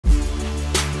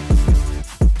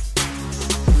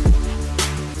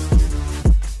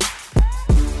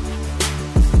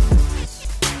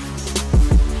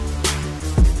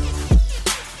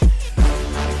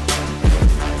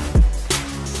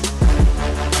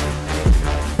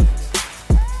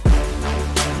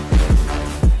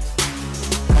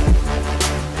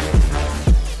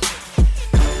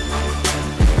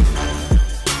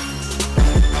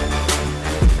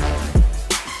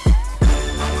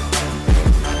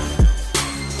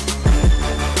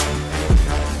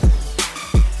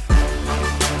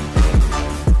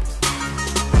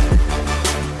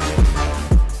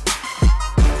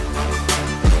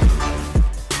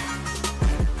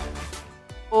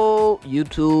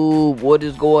YouTube? What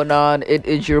is going on? It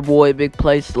is your boy Big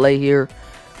Play Slay here,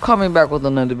 coming back with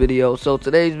another video. So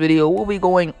today's video, we'll be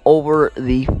going over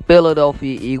the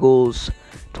Philadelphia Eagles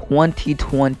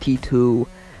 2022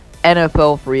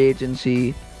 NFL free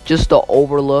agency. Just to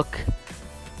overlook,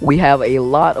 we have a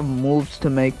lot of moves to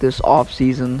make this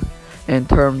offseason in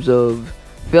terms of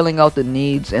filling out the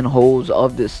needs and holes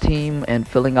of this team and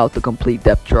filling out the complete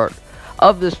depth chart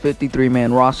of this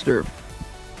 53-man roster.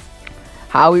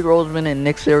 Howie Roseman and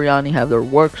Nick Sirianni have their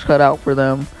works cut out for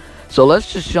them. So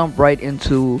let's just jump right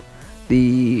into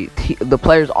the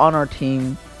players on our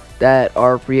team that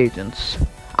are free agents.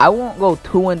 I won't go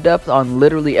too in depth on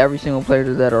literally every single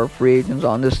player that are free agents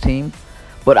on this team,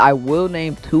 but I will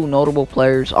name two notable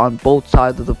players on both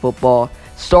sides of the football,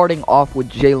 starting off with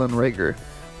Jalen Reagor.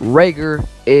 Reagor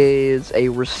is a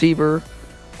receiver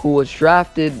who was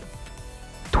drafted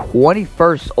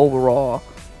 21st overall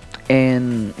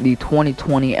in the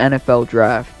 2020 NFL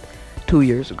draft 2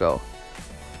 years ago.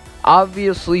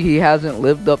 Obviously, he hasn't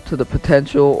lived up to the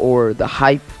potential or the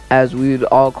hype, as we would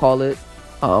all call it,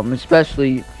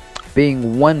 especially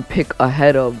being one pick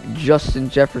ahead of Justin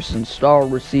Jefferson, star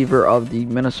receiver of the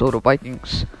Minnesota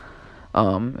Vikings.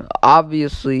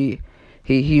 Obviously,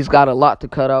 he's got a lot to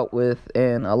cut out with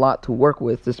and a lot to work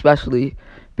with, especially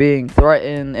being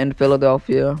threatened in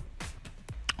Philadelphia.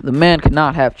 The man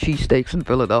cannot have cheesesteaks in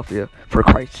Philadelphia, for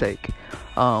Christ's sake.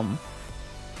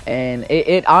 And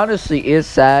it honestly is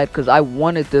sad because I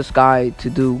wanted this guy to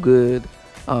do good.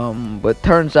 But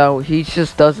turns out he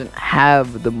just doesn't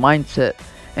have the mindset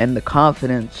and the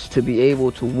confidence to be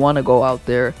able to want to go out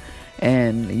there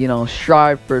and, you know,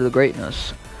 strive for the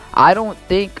greatness. I don't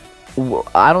think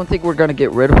we're going to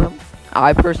get rid of him.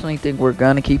 I personally think we're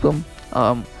going to keep him.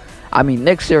 I mean,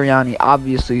 Nick Sirianni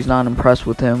obviously is not impressed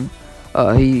with him.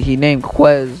 He named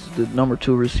Quez the number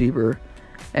 2 receiver,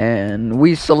 and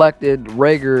we selected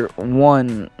Reagor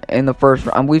 1 in the first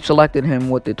round. We selected him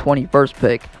with the 21st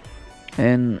pick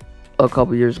and a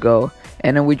couple years ago,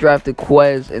 and then we drafted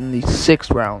Quez in the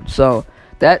 6th round. So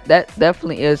that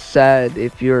definitely is sad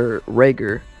if you're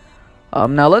Reagor.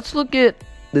 Now let's look at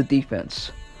the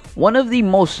defense. One of the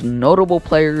most notable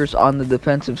players on the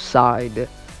defensive side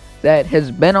that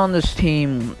has been on this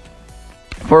team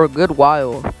for a good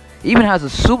while, even has a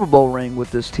Super Bowl ring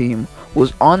with this team,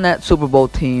 was on that Super Bowl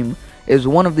team, is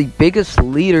one of the biggest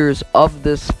leaders of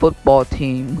this football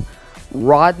team,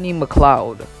 Rodney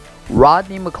McLeod.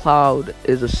 Rodney McLeod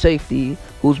is a safety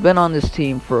who's been on this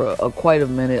team for quite a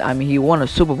minute. I mean, he won a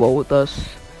Super Bowl with us.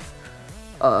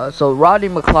 So Rodney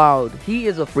McLeod, he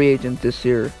is a free agent this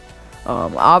year.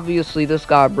 Obviously, this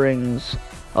guy brings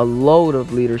a load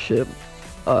of leadership.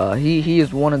 He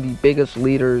is one of the biggest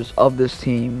leaders of this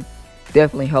team.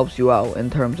 Definitely helps you out in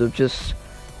terms of just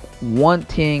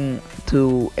wanting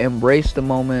to embrace the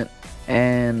moment,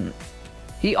 and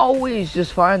he always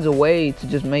just finds a way to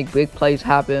just make big plays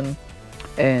happen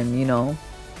and, you know,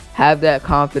 have that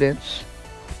confidence.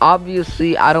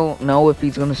 Obviously, I don't know if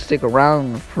he's going to stick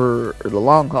around for the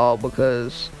long haul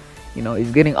because, you know,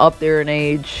 he's getting up there in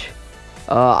age.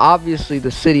 Obviously,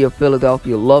 the city of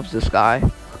Philadelphia loves this guy.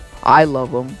 I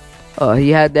love him. He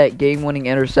had that game-winning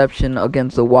interception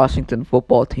against the Washington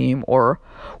football team, or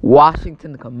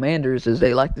Washington Commanders as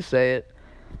they like to say it.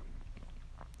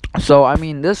 So, I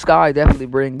mean, this guy definitely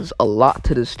brings a lot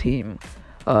to this team.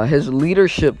 His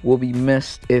leadership will be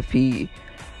missed if he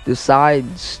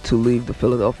decides to leave the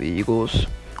Philadelphia Eagles,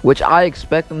 which I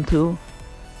expect him to.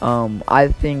 I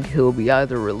think he'll be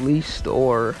either released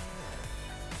or,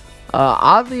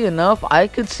 oddly enough, I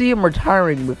could see him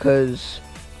retiring because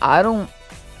I don't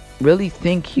really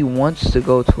think he wants to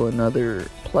go to another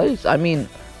place. I mean,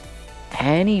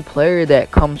 any player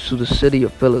that comes to the city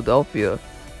of Philadelphia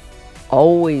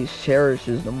always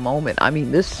cherishes the moment. I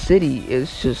mean, this city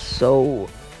is just so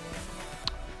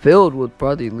filled with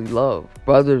brotherly love.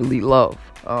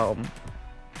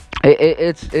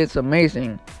 It's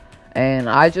amazing, and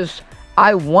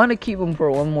I want to keep him for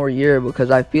one more year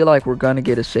because I feel like we're gonna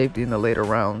get a safety in the later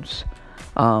rounds.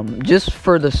 Just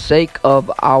for the sake of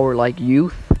our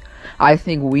youth, I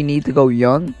think we need to go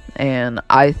young, and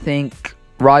I think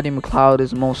Rodney McLeod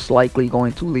is most likely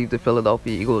going to leave the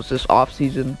Philadelphia Eagles this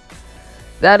offseason.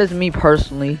 That is me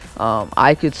personally.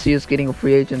 I could see us getting a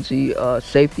free agency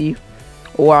safety,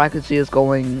 or I could see us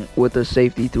going with a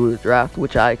safety through the draft,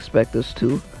 which I expect us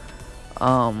to.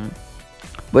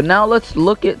 But now let's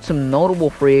look at some notable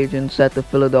free agents that the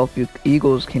Philadelphia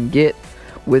Eagles can get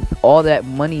with all that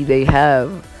money they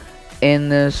have in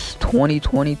this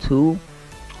 2022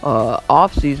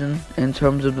 offseason in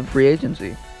terms of the free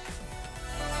agency.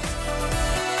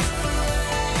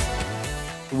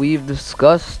 we've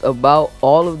discussed about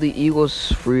all of the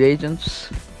Eagles free agents.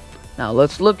 Now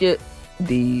let's look at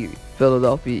the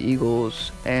Philadelphia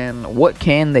Eagles and what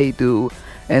can they do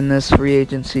in this free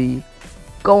agency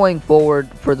going forward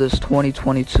for this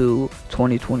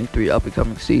 2022-2023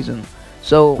 up-and-coming season.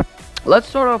 So let's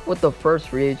start off with the first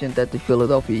free agent that the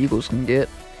Philadelphia Eagles can get,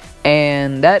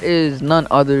 and that is none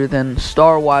other than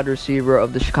star wide receiver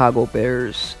of the Chicago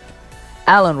Bears,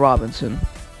 Allen Robinson.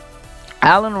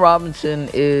 Allen Robinson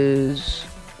is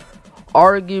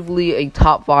arguably a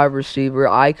top 5 receiver.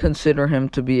 I consider him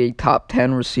to be a top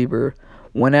 10 receiver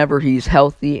whenever he's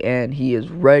healthy and he is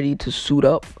ready to suit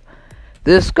up.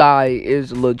 This guy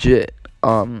is legit.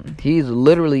 He's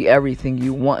literally everything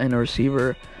you want in a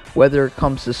receiver, whether it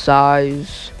comes to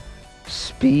size,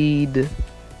 speed,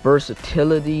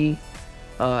 versatility,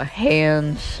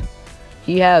 hands.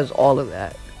 He has all of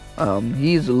that.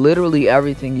 He's literally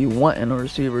everything you want in a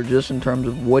receiver, just in terms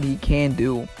of what he can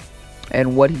do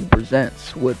and what he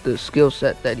presents with the skill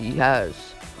set that he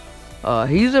has.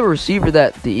 He's a receiver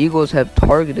that the Eagles have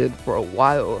targeted for a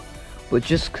while, but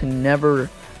just can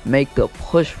never make the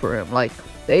push for him. Like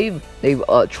they've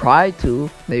tried to,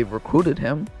 they've recruited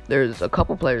him. There's a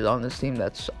couple players on this team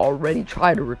that's already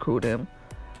tried to recruit him,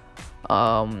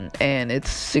 and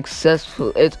it's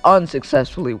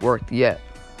unsuccessfully worked yet.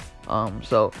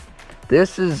 So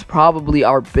this is probably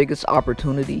our biggest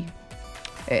opportunity,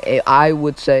 I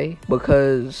would say,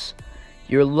 because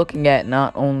you're looking at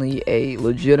not only a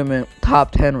legitimate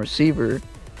top 10 receiver,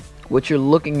 but you're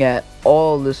looking at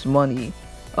all this money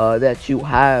that you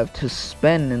have to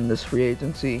spend in this free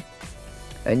agency,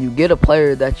 and you get a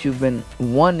player that you've been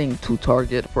wanting to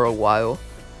target for a while.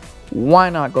 Why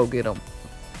not go get him?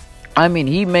 I mean,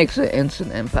 he makes an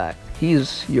instant impact.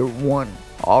 He's your one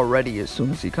already as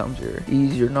soon as he comes here.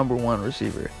 He's your number 1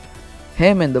 receiver.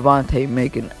 Him and Devontae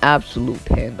make an absolute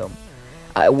tandem.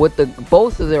 With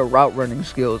both of their route running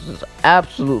skills is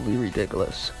absolutely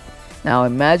ridiculous. Now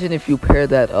imagine if you pair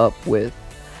that up with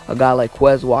a guy like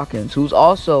Quez Watkins, who's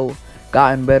also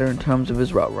gotten better in terms of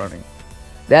his route running.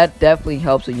 That definitely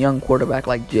helps a young quarterback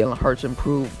like Jalen Hurts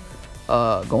improve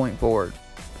going forward.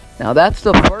 Now that's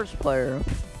the first player.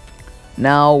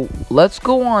 Now let's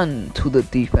go on to the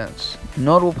defense.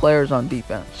 Notable players on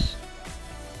defense.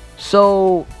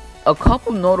 So a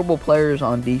couple notable players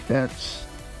on defense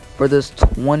for this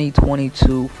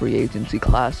 2022 free agency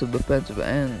class of defensive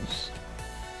ends.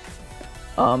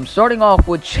 Starting off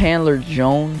with Chandler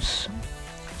Jones.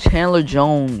 Chandler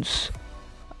Jones,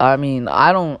 I mean,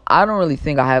 I don't really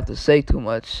think I have to say too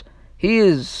much. He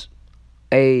is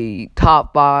a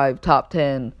top 5, top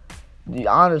 10.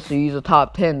 Honestly, he's a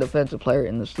top 10 defensive player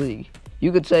in this league.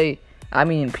 You could say, I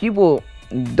mean, people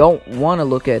don't want to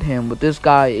look at him, but this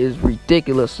guy is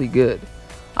ridiculously good.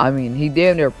 I mean, he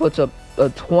damn near puts up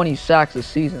 20 sacks a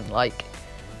season. Like,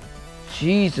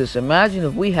 Jesus, imagine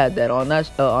if we had that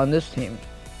on this team.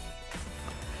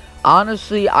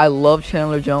 Honestly, I love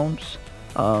Chandler Jones.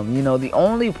 The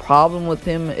only problem with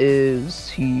him is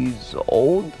he's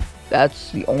old.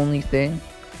 That's the only thing.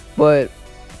 But,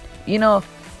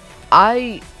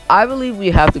 I believe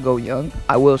we have to go young.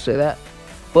 I will say that.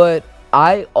 But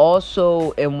I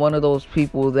also am one of those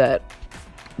people that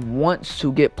wants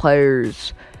to get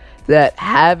players that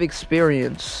have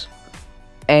experience,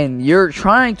 and you're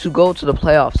trying to go to the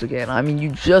playoffs again. I mean, you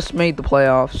just made the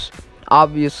playoffs.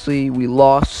 Obviously, we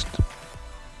lost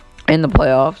in the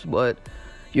playoffs, but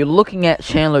you're looking at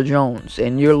Chandler Jones,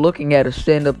 and you're looking at a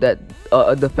stand-up that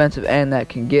a defensive end that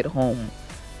can get home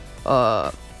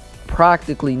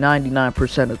practically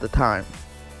 99% of the time.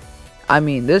 I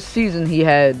mean, this season he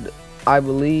had, I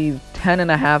believe,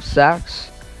 10.5 sacks.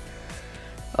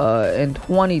 In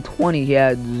 2020 he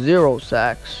had 0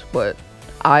 sacks, but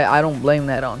I don't blame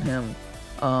that on him.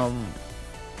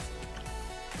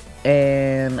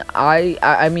 And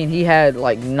I mean, he had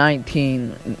like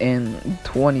 19 in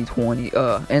 2020,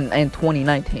 and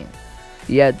 2019.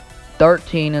 He had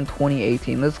 13 in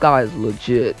 2018. This guy is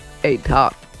legit a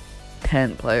top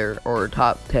 10 player, or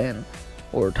top 10,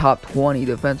 or top 20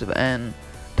 defensive end,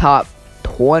 top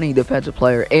 20 defensive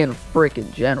player in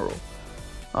freaking general.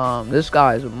 This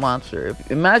guy is a monster.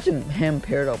 Imagine him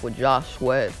paired up with Josh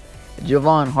Sweat,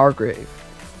 Javon Hargrave.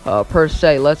 Per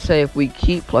se, let's say if we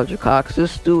keep Fletcher Cox,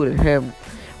 this dude and him,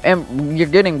 and you're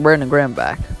getting Brandon Graham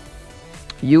back,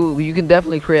 you can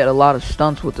definitely create a lot of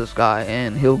stunts with this guy,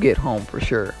 and he'll get home for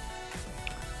sure.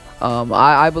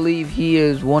 I believe he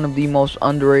is one of the most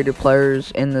underrated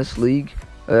players in this league.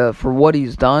 For what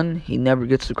he's done, he never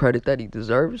gets the credit that he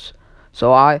deserves.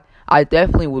 So I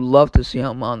definitely would love to see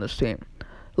him on this team.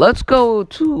 Let's go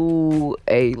to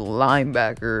a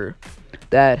linebacker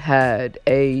that had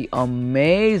a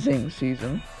amazing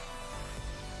season,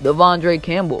 Devondre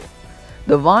Campbell.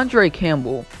 Devondre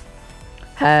Campbell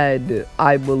had,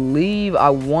 I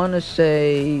want to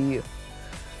say,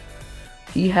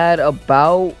 he had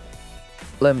about,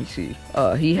 let me see,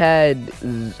 he had,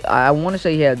 I want to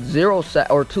say he had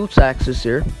 2 sacks this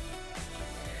year.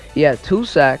 He had 2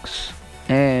 sacks,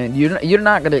 and you're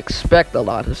not going to expect a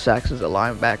lot of sacks as a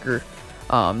linebacker.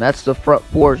 That's the front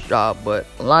four's job, but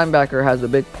a linebacker has a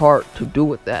big part to do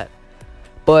with that.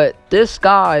 But this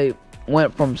guy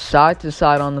went from side to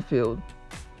side on the field.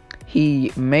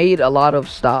 He made a lot of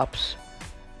stops.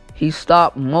 He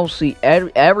stopped mostly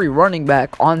every running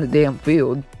back on the damn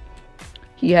field.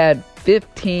 He had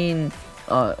 15,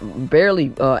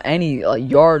 barely any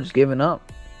yards given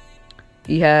up.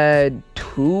 He had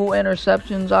 2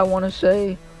 interceptions, I want to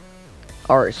say.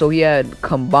 Alright, so he had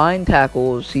combined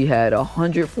tackles, he had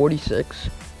 146.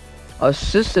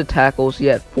 Assisted tackles, he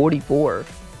had 44.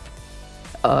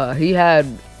 He had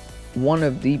one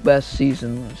of the best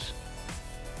seasons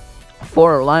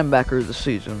for a linebacker this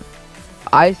season.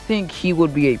 I think he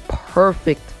would be a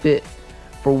perfect fit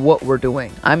for what we're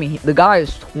doing. I mean, the guy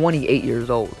is 28 years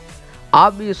old.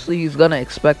 Obviously, he's going to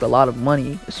expect a lot of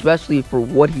money, especially for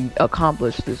what he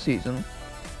accomplished this season.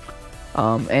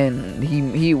 And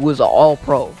he was an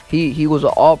all-pro. He was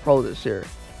an all-pro this year.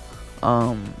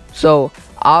 So,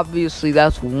 obviously,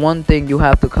 that's one thing you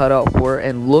have to cut out for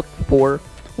and look for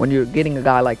when you're getting a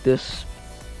guy like this.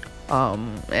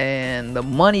 And the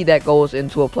money that goes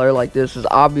into a player like this is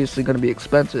obviously going to be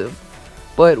expensive.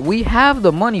 But we have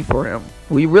the money for him.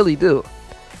 We really do.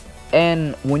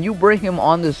 And when you bring him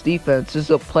on this defense, this is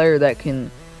a player that can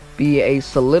be a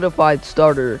solidified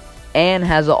starter and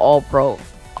has an all-pro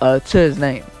to his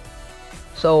name.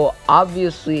 So,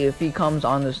 obviously, if he comes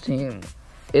on this team,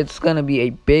 it's going to be a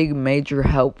big, major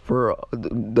help for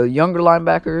the younger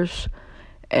linebackers.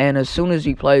 And as soon as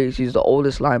he plays, he's the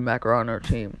oldest linebacker on our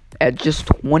team at just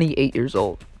 28 years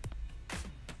old.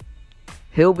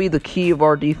 He'll be the key of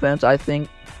our defense, I think.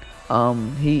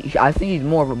 I think he's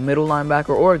more of a middle linebacker,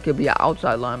 or it could be an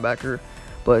outside linebacker.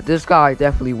 But this guy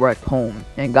definitely wrecked home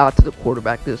and got to the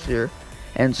quarterback this year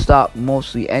and stopped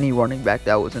mostly any running back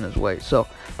that was in his way. So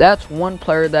that's one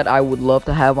player that I would love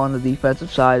to have on the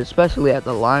defensive side, especially at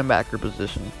the linebacker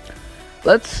position.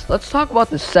 Let's talk about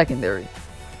the secondary.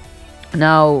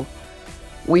 Now,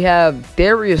 we have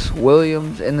Darius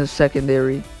Williams in the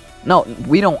secondary. No,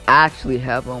 we don't actually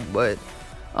have him, but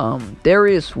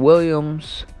Darius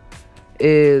Williams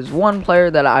is one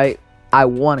player that I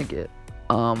want to get.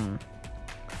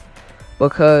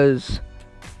 Because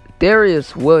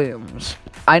Darius Williams,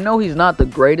 I know he's not the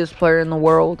greatest player in the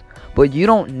world, but you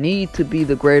don't need to be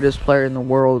the greatest player in the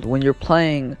world when you're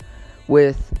playing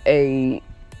with a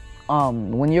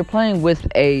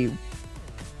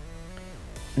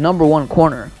number 1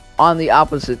 corner on the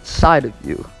opposite side of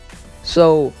you.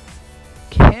 So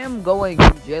him going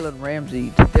from Jalen Ramsey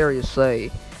to Darius Slay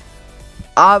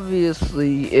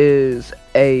obviously is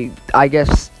a, I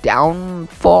guess,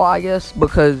 downfall,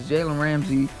 because Jalen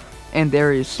Ramsey and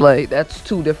Darius Slay, that's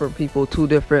 2 different people, 2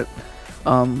 different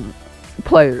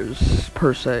players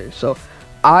per se. So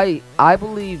I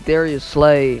believe Darius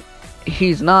Slay,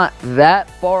 he's not that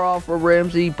far off of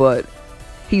Ramsey, but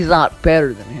he's not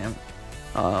better than him.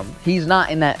 He's not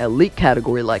in that elite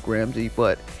category like Ramsey,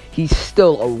 but he's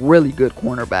still a really good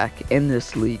cornerback in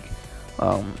this league.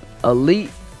 Elite,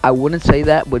 I wouldn't say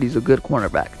that, but he's a good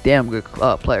cornerback. Damn good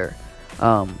player.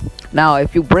 Now,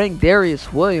 if you bring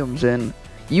Darius Williams in,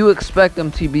 you expect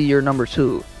him to be your number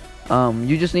 2.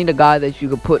 You just need a guy that you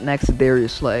can put next to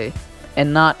Darius Slay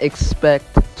and not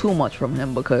expect too much from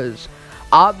him, because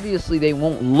obviously they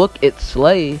won't look at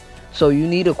Slay, so you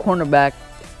need a cornerback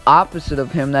opposite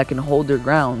of him that can hold their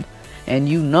ground. And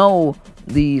you know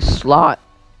the slot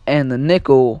and the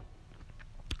nickel,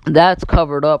 that's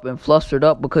covered up and flustered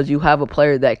up because you have a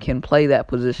player that can play that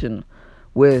position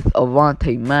with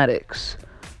Avonte Maddox,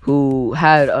 who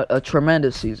had a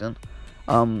tremendous season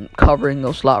covering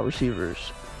those slot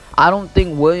receivers. I don't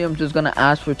think Williams is going to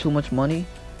ask for too much money.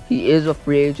 He is a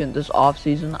free agent this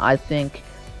offseason. I think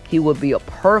he would be a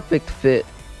perfect fit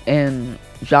in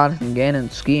Jonathan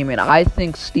Gannon's scheme, and I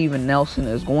think Steven Nelson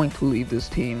is going to leave this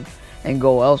team and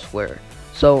go elsewhere.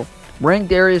 So bring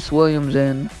Darius Williams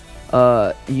in.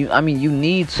 You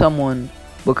need someone,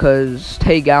 because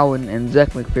Tay Gowan and Zech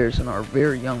McPherson are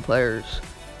very young players.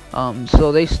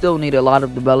 So they still need a lot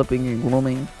of developing and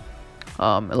grooming.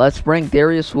 Let's bring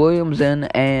Darius Williams in,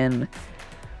 and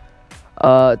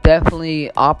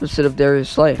definitely opposite of Darius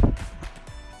Slay.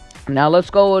 Now let's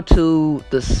go to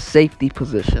the safety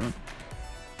position.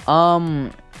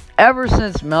 ever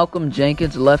since Malcolm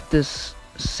Jenkins left this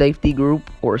safety group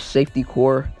or safety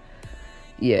core,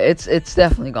 yeah, it's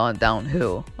definitely gone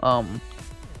downhill.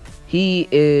 He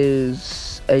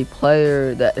is a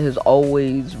player that has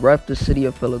always repped the city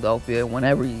of Philadelphia.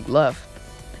 Whenever he left,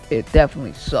 it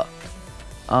definitely sucked.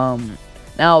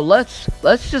 Now let's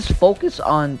just focus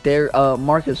on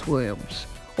Marcus Williams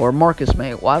or Marcus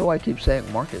Maye. Why do I keep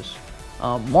saying Marcus?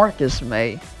 Marcus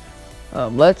Maye.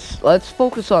 Let's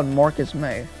focus on Marcus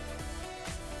Maye.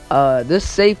 This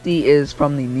safety is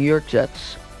from the New York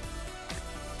Jets.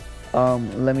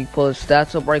 Let me pull his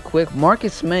stats up right quick.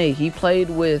 Marcus Maye, he played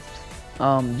with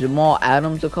Jamal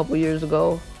Adams a couple years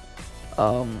ago.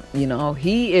 You know,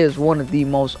 he is one of the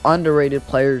most underrated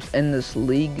players in this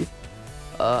league.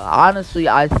 Honestly,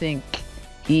 I think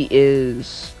he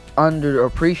is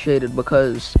underappreciated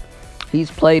because he's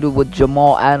played with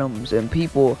Jamal Adams, and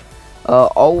people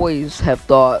always have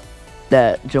thought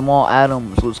that Jamal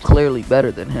Adams was clearly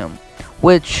better than him,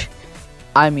 which,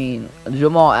 I mean,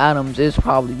 Jamal Adams is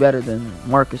probably better than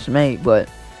Marcus Maye, but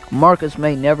Marcus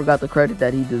Maye never got the credit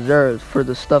that he deserves for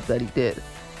the stuff that he did.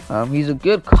 He's a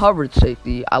good coverage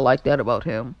safety. I like that about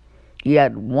him. He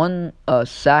had 1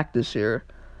 sack this year.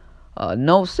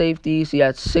 No safeties. He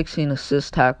had 16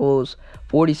 assist tackles,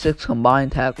 46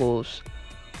 combined tackles.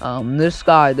 This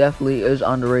guy definitely is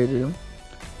underrated.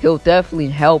 He'll definitely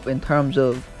help in terms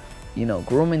of, you know,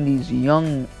 grooming these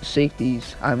young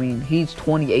safeties. I mean, he's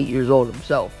 28 years old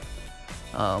himself.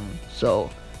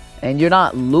 And you're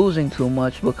not losing too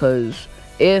much, because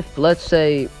if, let's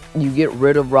say, you get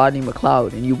rid of Rodney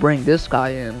McLeod and you bring this guy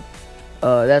in,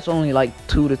 that's only like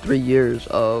 2 to 3 years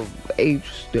of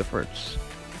age difference.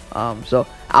 So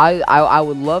I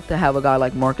would love to have a guy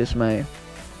like Marcus Maye.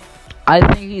 I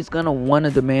think he's gonna want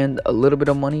to demand a little bit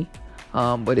of money,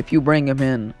 but if you bring him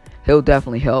in, he'll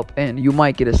definitely help, and you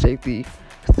might get a safety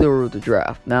through the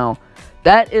draft. Now,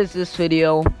 that is this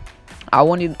video. I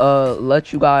want to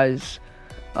let you guys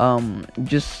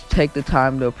just take the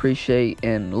time to appreciate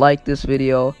and like this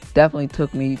video. Definitely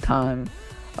took me time.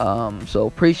 So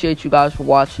appreciate you guys for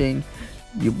watching.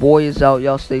 Your boy is out.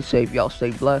 Y'all stay safe. Y'all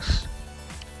stay blessed.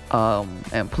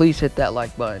 And please hit that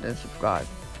like button and subscribe.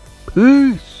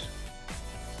 Peace.